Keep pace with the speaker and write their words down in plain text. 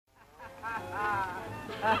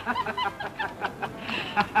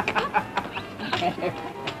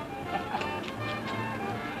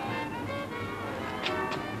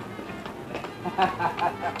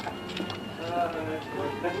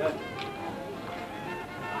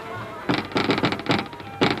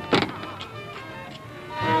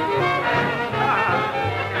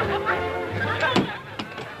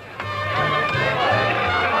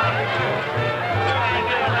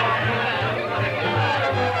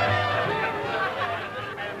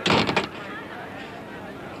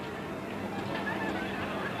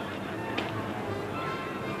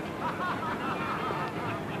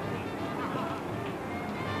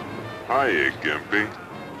Hiya, Gimpy.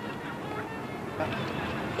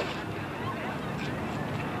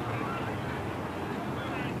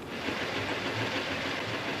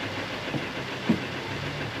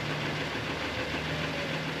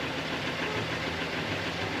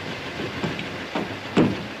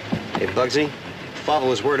 Hey, Bugsy, Father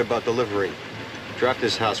was worried about delivery. Drop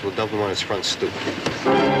this house, we'll dump him on his front stoop.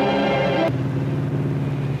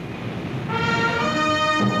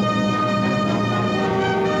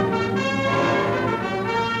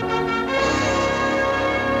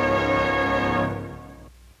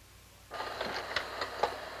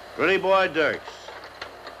 Pretty boy Dirks.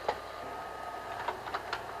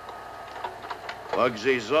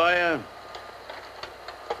 Bugsy Zoya.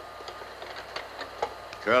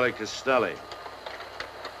 Curly Costelli.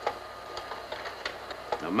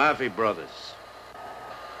 The Maffei brothers.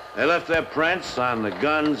 They left their prints on the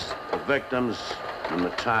guns, the victims, and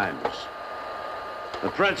the times.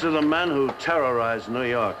 The prints of the men who terrorized New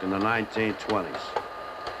York in the 1920s.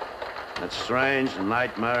 That strange and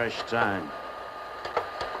nightmarish time.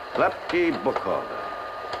 Klepke bookholder.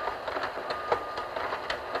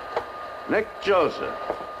 Nick Joseph.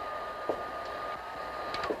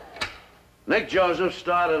 Nick Joseph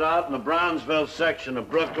started out in the Brownsville section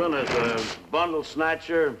of Brooklyn as a bundle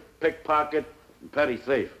snatcher, pickpocket, and petty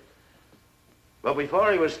thief. But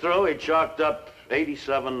before he was through, he chalked up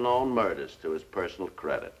 87 known murders to his personal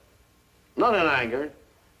credit. Not in anger,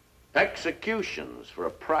 executions for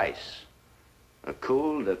a price. A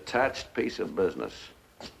cool, detached piece of business.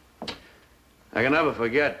 I can never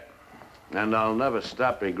forget, and I'll never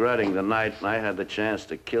stop regretting the night I had the chance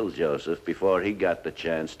to kill Joseph before he got the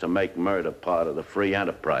chance to make murder part of the free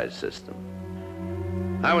enterprise system.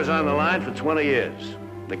 I was on the line for 20 years,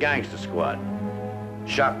 the gangster squad,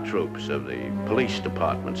 shock troops of the police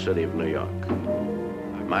department, city of New York.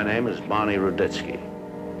 My name is Barney Ruditsky.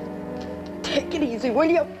 Take it easy, will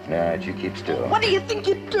you? Nah, you keep still. What do you think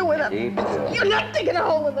you're doing? Keep still. You're not digging a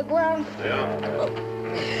hole in the ground. Yeah.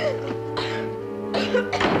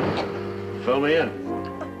 Fill me in.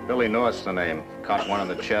 Billy North's the name. Caught one in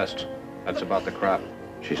the chest. That's about the crop.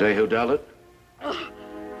 She say who dealt it?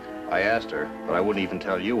 I asked her, but I wouldn't even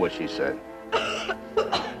tell you what she said.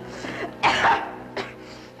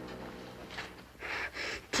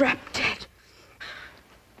 Drop dead.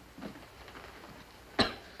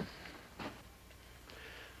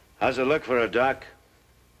 How's it look for her, Doc?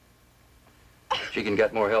 She can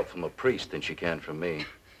get more help from a priest than she can from me.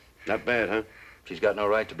 Not bad, huh? She's got no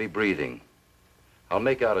right to be breathing. I'll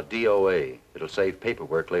make out a DOA. It'll save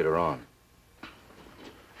paperwork later on.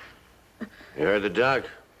 You heard the doc?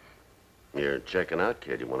 You're checking out,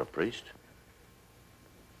 kid. You want a priest?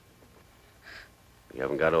 You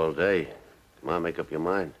haven't got all day. Come on, make up your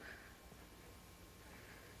mind.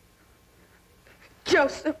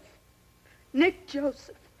 Joseph. Nick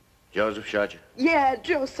Joseph. Joseph shot you? Yeah,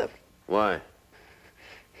 Joseph. Why?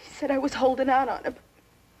 He said I was holding out on him.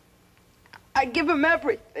 I give him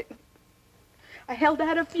everything. I held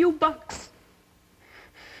out a few bucks.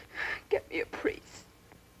 Get me a priest.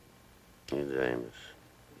 You dames.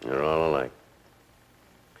 You're all alike.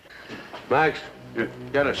 Max,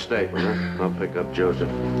 get a statement, huh? I'll pick up Joseph.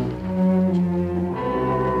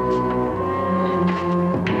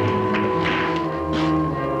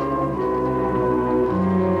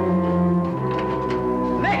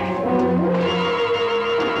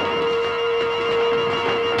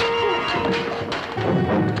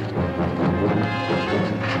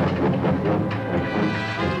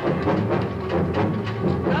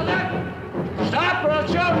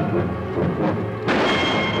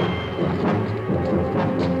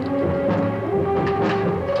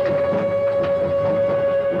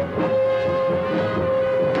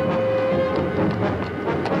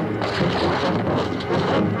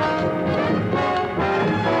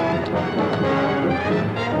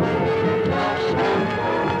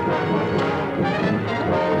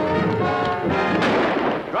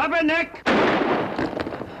 Nick!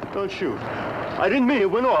 Don't shoot. I didn't mean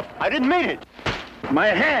it. Went off. I didn't mean it. My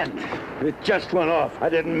hand. It just went off. I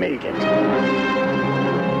didn't make it.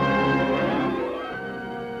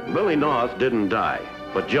 Billy North didn't die,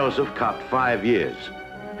 but Joseph copped 5 years,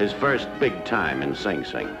 his first big time in Sing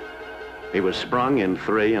Sing. He was sprung in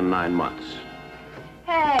 3 and 9 months.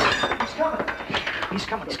 Hey! He's coming. He's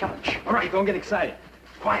coming, he's coming. All right, don't get excited.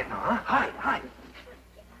 Quiet now, huh? Hide, hide.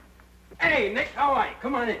 Hey, Nick, how are you?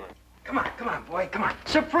 Come on in. Come on, boy, come on.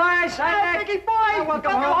 Surprise! Hi, Nick. Nicky, boy!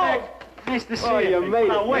 Welcome home, Nick. Nice to see you. You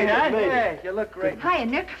made it. Wait, huh? Hey, you look great. Hiya,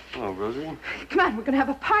 Nick. Oh, Rosie. Come on, we're gonna have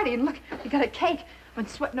a party, and look, we got a cake. I've been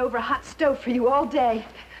sweating over a hot stove for you all day.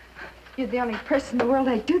 You're the only person in the world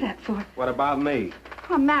I'd do that for. What about me?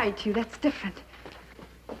 Oh, I'm married to you, that's different.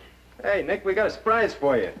 Hey, Nick, we got a surprise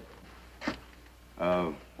for you.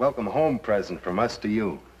 Welcome home present from us to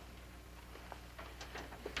you.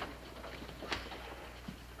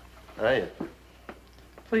 Hiya.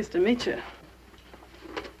 Pleased to meet you.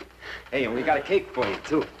 Hey, and we got a cake for you,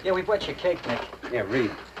 too. Yeah, we brought you cake, Nick. Yeah,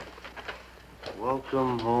 read.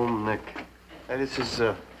 Welcome home, Nick. Hey, this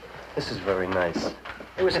is very nice.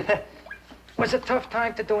 It was a tough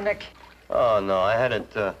time to do, Nick. Oh, no, I had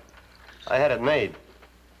it made.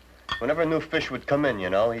 Whenever a new fish would come in, you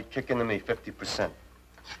know, he'd kick into me 50%.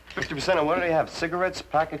 50% of what do they have? Cigarettes,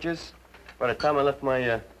 packages? By the time I left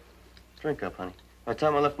my, drink up, honey. By the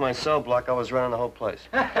time I left my cell block, I was running the whole place.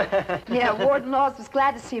 Yeah, Warden Laws was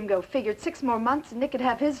glad to see him go. Figured 6 more months and Nick could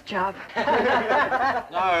have his job. All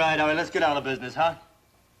right, let's get out of business, huh?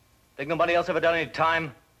 Think nobody else ever done any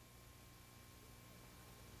time?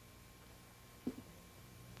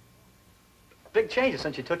 Big changes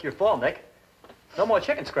since you took your fall, Nick. No more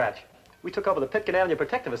chicken scratch. We took over the Pitkin Avenue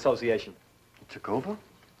Protective Association. You took over?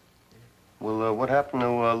 Well, what happened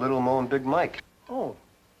to Little Mo and Big Mike? Oh,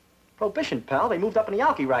 Prohibition, pal. They moved up in the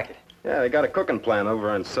Alki racket. Yeah, they got a cooking plant over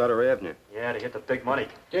on Sutter Avenue. Yeah, they hit the big money.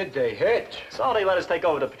 Did they hit? So they let us take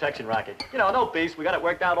over the protection racket. You know, no beefs. We got it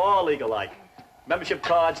worked out all legal-like. Membership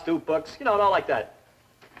cards, due books, you know, and all like that.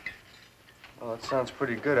 Oh, that sounds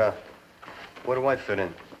pretty good. Where do I fit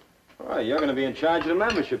in? All right, you're going to be in charge of the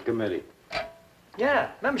membership committee. Yeah,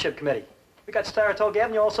 membership committee. We got Saratoga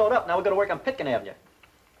Avenue all sewed up. Now we're going to work on Pitkin Avenue.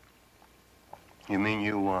 You mean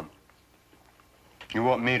you want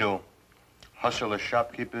me to hustle the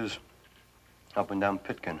shopkeepers up and down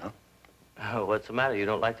Pitkin, huh? Oh, what's the matter? You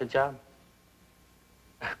don't like the job?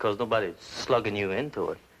 Because nobody's slugging you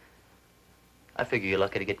into it. I figure you're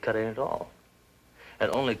lucky to get cut in at all.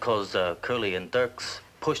 And only 'cause Curly and Dirks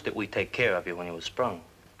pushed that we take care of you when you was sprung.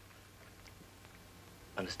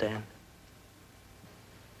 Understand?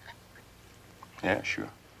 Yeah, sure.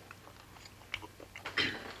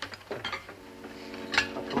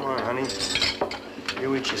 Oh, come on, honey.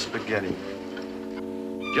 You eat your spaghetti.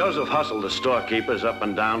 Joseph hustled the storekeepers up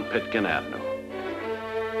and down Pitkin Avenue.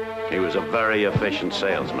 He was a very efficient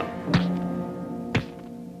salesman.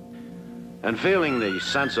 And feeling the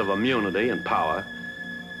sense of immunity and power,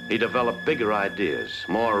 he developed bigger ideas,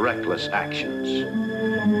 more reckless actions.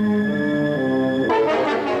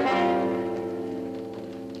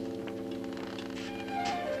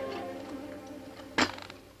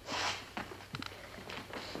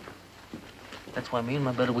 That's why me and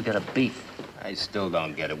my brother, we got a beef. I still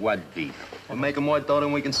don't get it. What beef? We're making more dough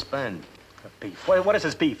than we can spend. A beef. What is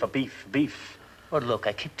this beef? A beef? Beef. Well, look,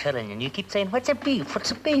 I keep telling you, and you keep saying, what's a beef?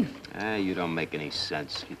 What's a beef? You don't make any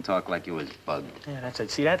sense. You talk like you was bugged. Yeah, that's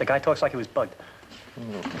it. See that? The guy talks like he was bugged.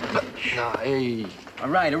 Nah, hey. All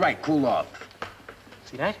right, cool off.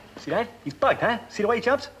 See that? See that? He's bugged, huh? See the way he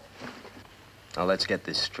jumps? Now, let's get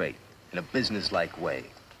this straight. In a business-like way.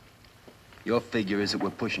 Your figure is that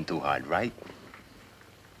we're pushing too hard, right?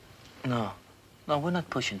 No, we're not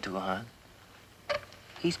pushing too hard.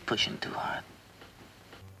 He's pushing too hard.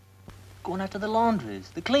 Going after the laundries,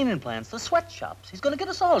 the cleaning plants, the sweatshops. He's gonna get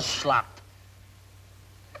us all slopped.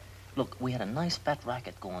 Look, we had a nice fat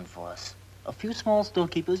racket going for us. A few small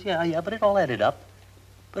storekeepers, yeah, but it all added up.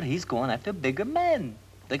 But he's going after bigger men.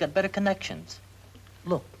 They got better connections.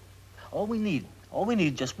 Look, all we need,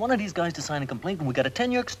 just one of these guys to sign a complaint, and we got a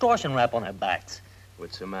 10-year extortion rap on our backs.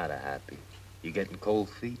 What's the matter, Happy? You getting cold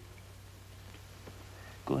feet?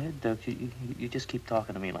 Go ahead, Doug. You just keep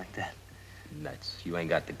talking to me like that. Nuts. You ain't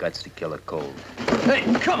got the guts to kill a cold. Hey,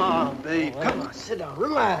 come on, babe. Come on, sit down.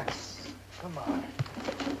 Relax. Come on.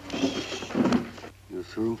 You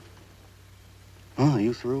through? Huh,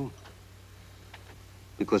 you through?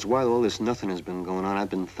 Because while all this nothing has been going on, I've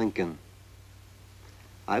been thinking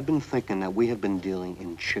that we have been dealing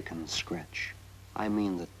in chicken scratch. I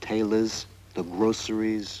mean the tailors, the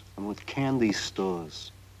groceries, and with candy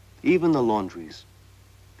stores, even the laundries.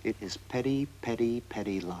 It is petty, petty,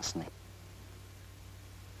 petty larceny.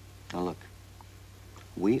 Now look,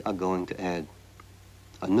 We are going to add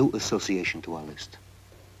a new association to our list.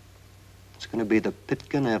 It's going to be the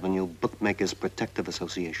Pitkin Avenue Bookmakers Protective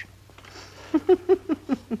Association. The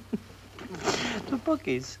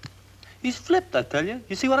bookies. He's flipped, I tell you.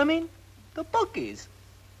 You see what I mean? The bookies.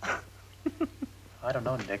 I don't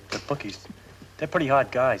know, Nick. The bookies, they're pretty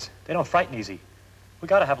hard guys. They don't frighten easy. We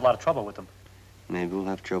gotta have a lot of trouble with them. Maybe we'll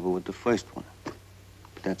have trouble with the first one.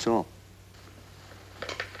 But that's all.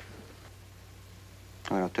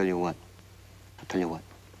 All right, I'll tell you what.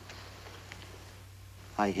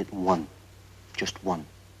 I hit one. Just one.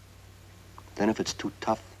 Then if it's too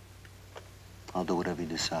tough, I'll do whatever you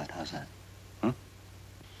decide. How's that?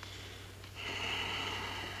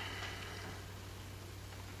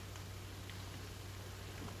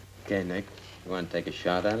 Okay, Nick. You want to take a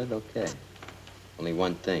shot at it? Okay. Only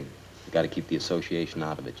one thing. You got to keep the association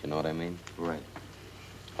out of it, you know what I mean? Right.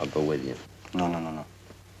 I'll go with you. No.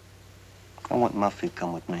 I want Muffy to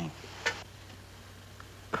come with me.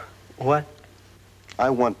 What? I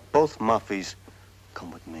want both Muffies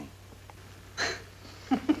come with me.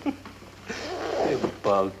 You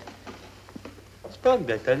bug. It's bugged,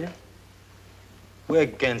 I tell you. We're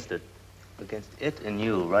against it. Against it and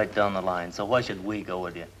you, right down the line. So why should we go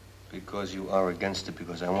with you? Because you are against it,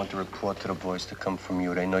 because I want the report to the boys to come from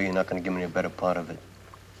you. They know you're not going to give me a better part of it.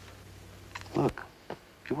 Look,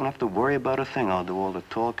 you won't have to worry about a thing. I'll do all the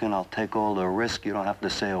talking. I'll take all the risk. You don't have to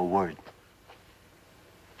say a word.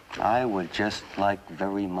 I would just like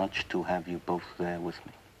very much to have you both there with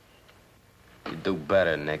me. You do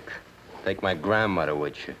better, Nick. Take my grandmother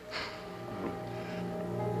with you.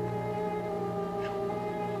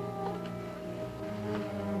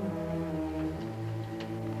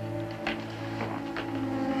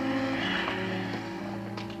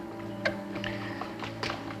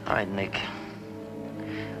 All right, Nick.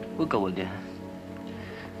 We'll go with you.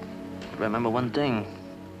 Remember one thing.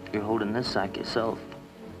 You're holding this sack yourself.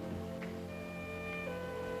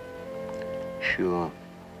 Sure.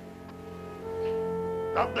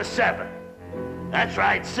 Number 7. That's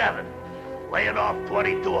right, 7. Laying off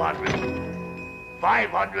 2,200.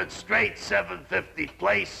 500 straight, 750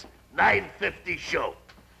 place, 950 show.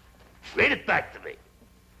 Read it back to me.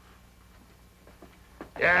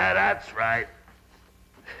 Yeah, that's right.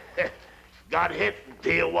 Got hit in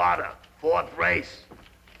Tijuana, 4th race.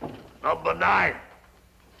 Number 9.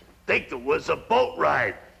 Think there was a boat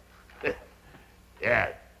ride. Yeah,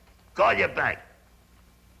 call you back.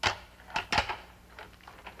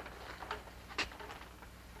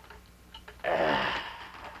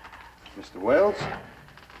 Mr. Wales?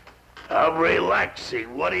 I'm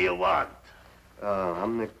relaxing. What do you want?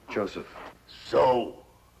 I'm Nick Joseph. So,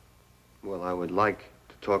 Well, I would like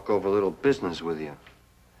to talk over a little business with you.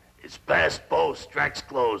 it's past post. Track's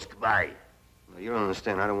closed. Goodbye. Now, you don't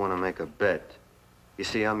understand. I don't want to make a bet. You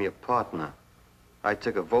see, I'm your partner. I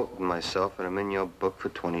took a vote with myself, and I'm in your book for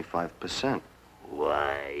 25%.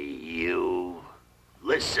 Why, you...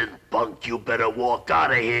 Listen, punk, you better walk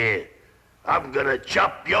out of here. I'm gonna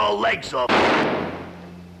chop your legs off.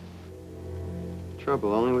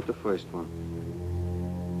 Trouble only with the first one.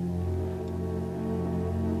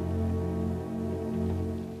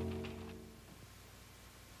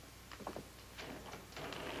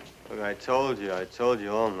 Look, I told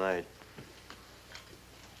you all night.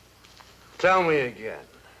 Tell me again.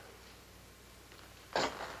 All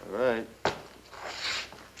right.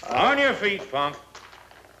 On your feet, punk.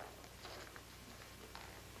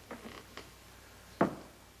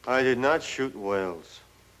 I did not shoot Wales.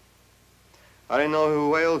 I didn't know who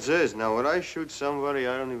Wales is. Now, would I shoot somebody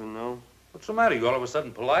I don't even know? What's the matter? You all of a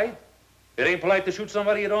sudden polite? It ain't polite to shoot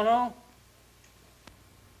somebody you don't know?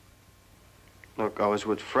 Look, I was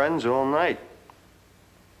with friends all night.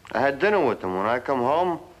 I had dinner with them. When I come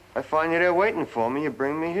home, I find you there waiting for me. You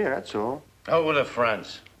bring me here, that's all. Who were the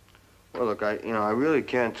friends? Well, look, I really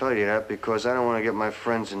can't tell you that because I don't want to get my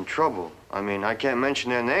friends in trouble. I mean, I can't mention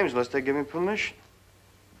their names unless they give me permission.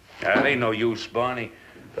 That ain't no use, Barney.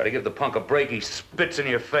 Gotta give the punk a break. He spits in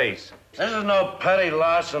your face. This is no petty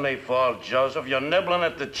larceny fault, Joseph. You're nibbling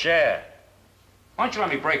at the chair. Why don't you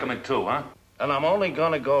let me break him in two, huh? And I'm only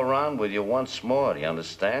gonna go around with you once more, you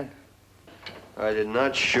understand? I did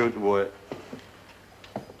not shoot Wood.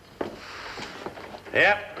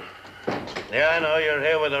 Yep. Yeah, I know. You're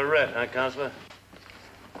here with a writ, huh, Counselor?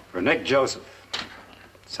 For Nick Joseph,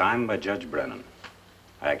 signed by Judge Brennan.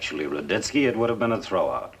 Actually, Ruditsky, it would have been a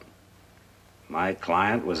throwout. My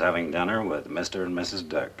client was having dinner with Mr. and Mrs.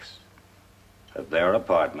 Dirks at their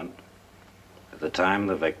apartment at the time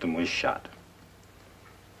the victim was shot.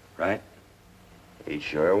 Right? He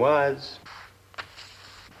sure was.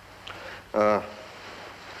 All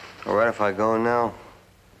right if I go now?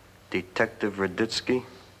 Detective Raditsky?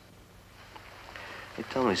 Hey,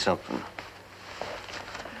 tell me something.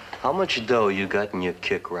 How much dough you got in your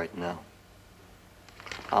kick right now?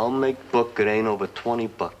 I'll make book it ain't over 20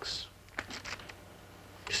 bucks.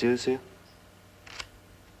 You see this here?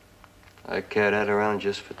 I carry that around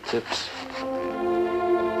just for tips.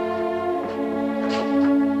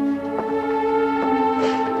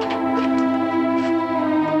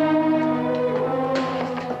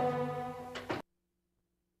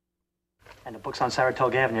 And the books on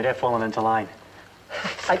Saratoga Avenue, they're falling into line.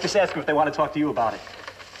 I just asked them if they want to talk to you about it.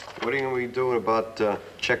 What are you going to be doing about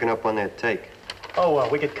checking up on their take? Oh,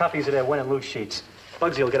 we get copies of their win and lose sheets.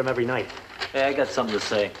 Bugsy will get them every night. Yeah, I got something to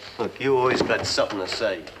say. Look, you always got something to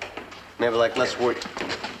say. Never like less work.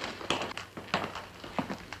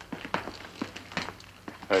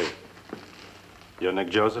 Hey, you're Nick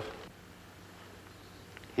Joseph?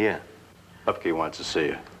 Yeah. Upke wants to see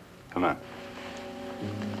you. Come on.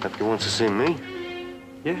 Lepke wants to see me?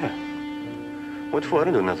 Yeah. What for? I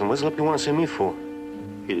didn't do nothing. What's Lepke want to see me for?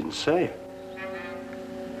 He didn't say.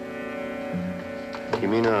 You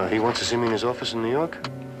mean he wants to see me in his office in New York?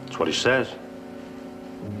 That's what he says.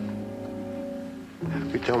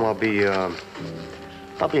 You tell him I'll be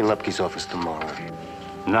in Lepke's office tomorrow.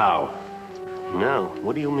 Now. Now?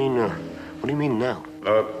 What do you mean, what do you mean now?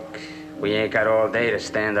 Look, we ain't got all day to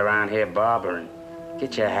stand around here barbering.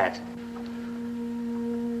 Get your hat.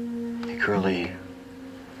 Hey, Curly,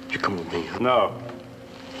 you come with me, huh? No.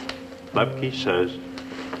 Lepke says,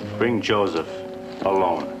 bring Joseph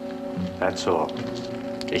alone. That's all.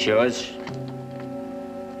 This yours?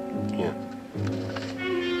 Yeah.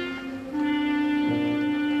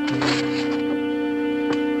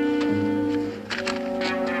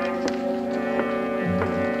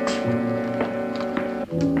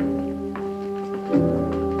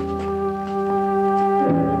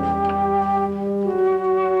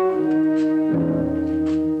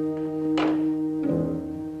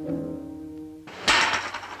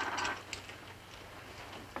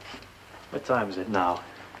 What time is it now?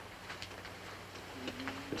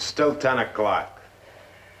 It's still 10 o'clock.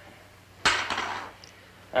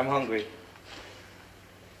 I'm hungry.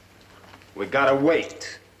 We gotta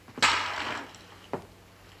wait.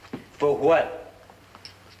 For what?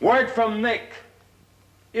 Word from Nick.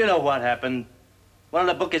 You know what happened. One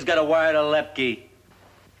of the bookies got a wire to Lepke.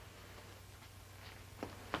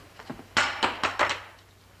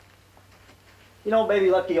 You know, maybe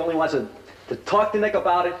Lepke only wants to talk to Nick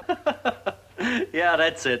about it. Yeah,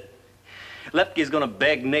 that's it. Lepke's gonna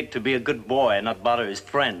beg Nick to be a good boy and not bother his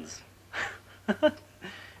friends.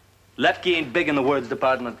 Lepke ain't big in the words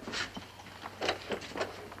department.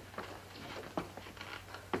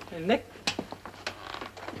 Hey, Nick?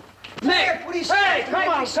 Nick, what do you say? Hey, come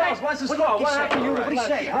on, tell us. What's the score? What happened to you? What do you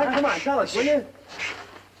say? Huh? Come on, tell us, will you?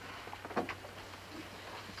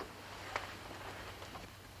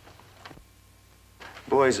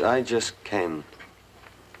 Boys, I just came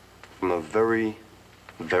from a very,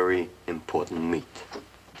 very important meet.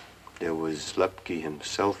 There was Lepke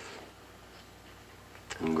himself,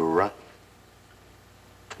 and Gura,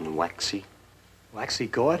 and Waxy. Waxy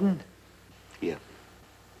Gordon? Yeah.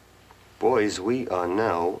 Boys, we are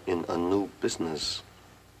now in a new business.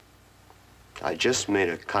 I just made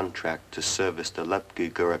a contract to service the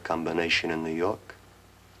Lepke-Gura combination in New York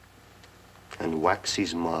and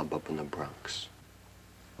Waxy's mob up in the Bronx.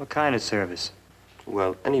 What kind of service?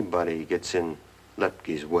 Well, anybody gets in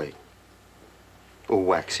Lepke's way, or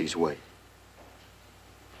Waxy's way,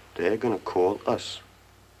 they're gonna call us,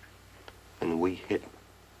 and we hit.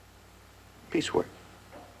 Piecework.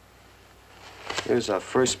 Here's our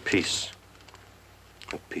first piece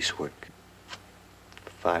of piecework.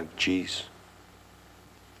 5 G's.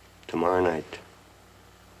 Tomorrow night,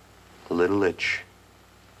 Little Itch,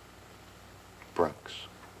 Bronx.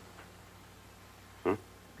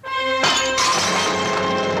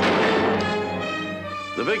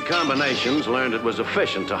 The big combinations learned it was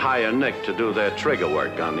efficient to hire Nick to do their trigger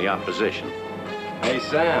work on the opposition. Hey,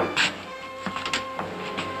 Sam.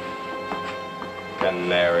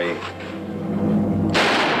 Canary.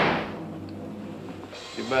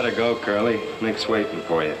 You better go, Curly. Nick's waiting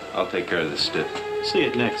for you. I'll take care of this stiff. See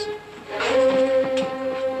it next.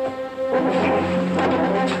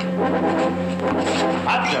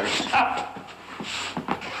 Up.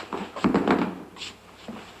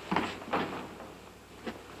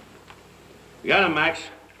 You got him, Max.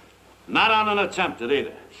 Not on an attempted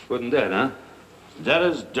either. Good and dead, huh? Dead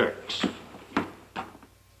as dirt.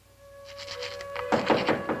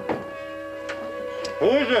 Who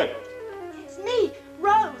is it? It's me,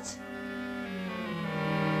 Rose.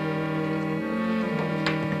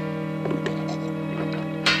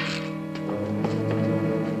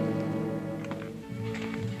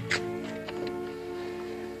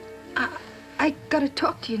 gotta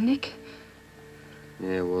talk to you, Nick.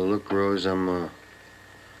 Yeah, well, look, Rose, I'm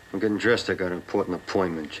getting dressed. I got an important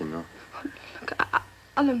appointment, you know. Look,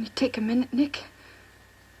 I'll only take a minute, Nick.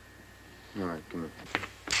 All right, come here.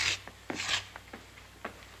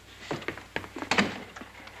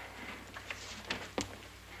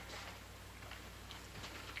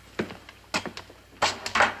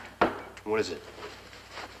 What is it?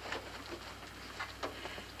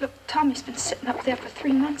 Look, Tommy's been sitting up there for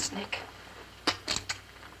 3 months, Nick.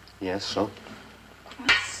 Yes, so?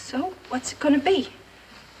 So, what's it gonna be?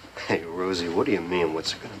 Hey, Rosie, what do you mean,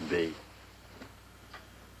 what's it gonna be?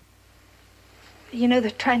 You know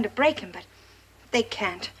they're trying to break him, but they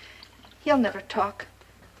can't. He'll never talk.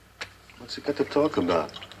 What's it got to talk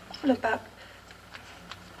about? Well,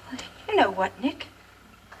 you know what, Nick?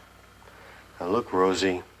 Now, look,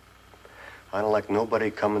 Rosie, I don't like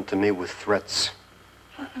nobody coming to me with threats.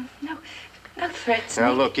 No threats, Now,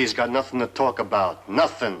 Nick. look, he's got nothing to talk about.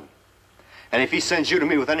 Nothing. And if he sends you to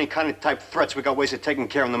me with any kind of type threats, we got ways of taking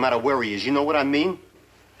care of him no matter where he is. You know what I mean?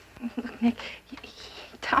 Look, Nick,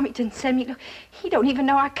 Tommy didn't send me. Look, he don't even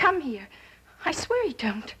know I come here. I swear he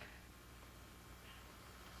don't.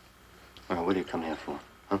 All right, what do you come here for,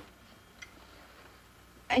 huh?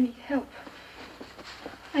 I need help.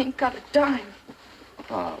 I ain't got a dime.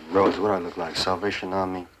 Oh, Rose, what do I look like? Salvation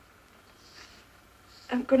Army?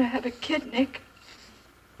 I'm gonna have a kid, Nick.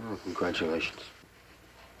 Oh, congratulations.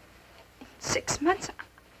 In 6 months,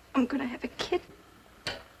 I'm gonna have a kid.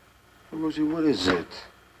 Rosie, what is it?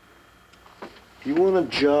 You want a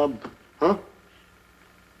job, huh?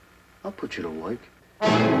 I'll put you to work.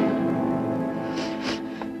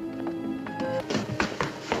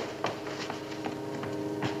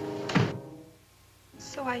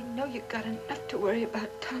 So I know you got enough to worry about,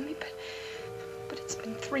 Tommy, but it's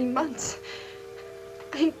been 3 months.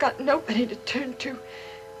 I ain't got nobody to turn to.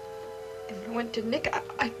 And I went to Nick.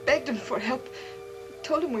 I begged him for help.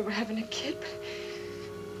 Told him we were having a kid, but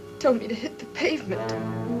he told me to hit the pavement.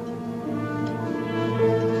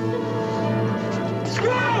 Screw!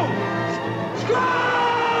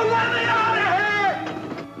 Let me out of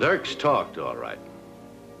here! Dirks talked all right.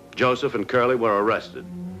 Joseph and Curly were arrested.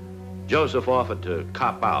 Joseph offered to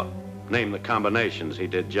cop out, name the combinations he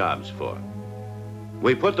did jobs for.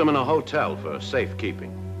 We put them in a hotel for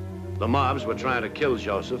safekeeping. The mobs were trying to kill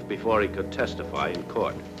Joseph before he could testify in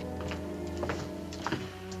court.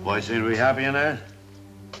 Boys seem to be happy in there?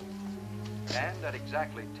 And at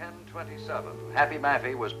exactly 10:27, Happy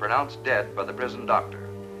Maffey was pronounced dead by the prison doctor.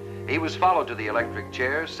 He was followed to the electric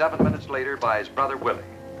chair 7 minutes later by his brother Willie.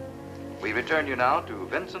 We return you now to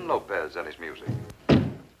Vincent Lopez and his music.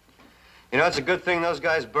 You know, it's a good thing those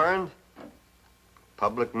guys burned.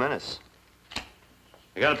 Public menace.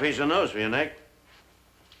 I got a piece of news for you, Nick.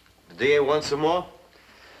 The DA wants some more?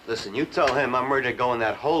 Listen, you tell him I'm ready to go in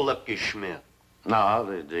that whole Lepke schmear. No,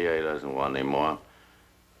 the DA doesn't want any more.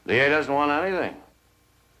 The DA doesn't want anything.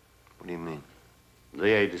 What do you mean? The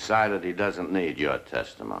DA decided he doesn't need your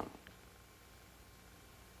testimony.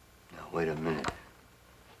 Now, wait a minute.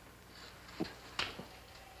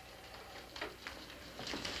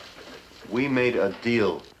 We made a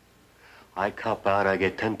deal. I cop out, I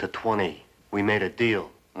get 10 to 20. We made a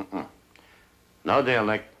deal. No deal,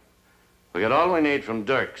 Nick. We got all we need from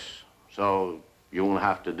Dirks, so you won't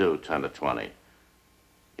have to do 10 to 20.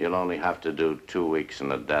 You'll only have to do 2 weeks in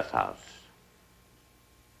the death house.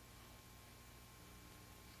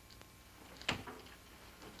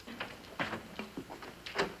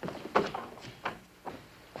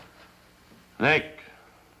 Nick,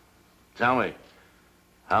 tell me,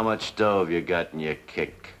 how much dough have you got in your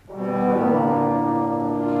kick?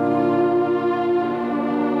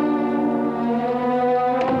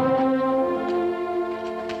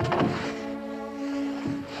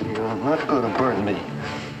 You're not gonna burn me.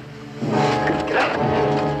 Get out!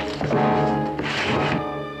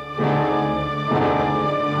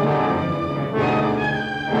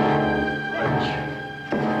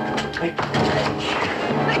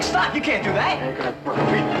 Nick, stop! You can't do that! I ain't gonna burn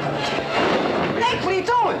me. Nick, what are you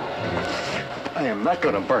doing? I am not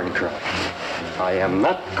gonna burn, Curly. I am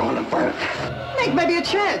not gonna burn. Nick, maybe a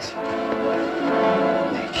chance.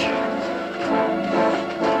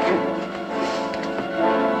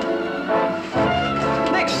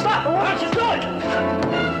 Nick, stop! What you doing?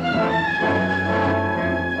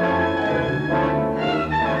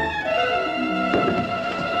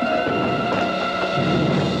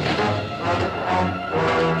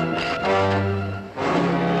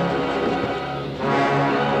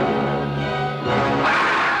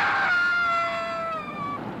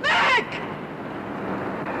 Nick!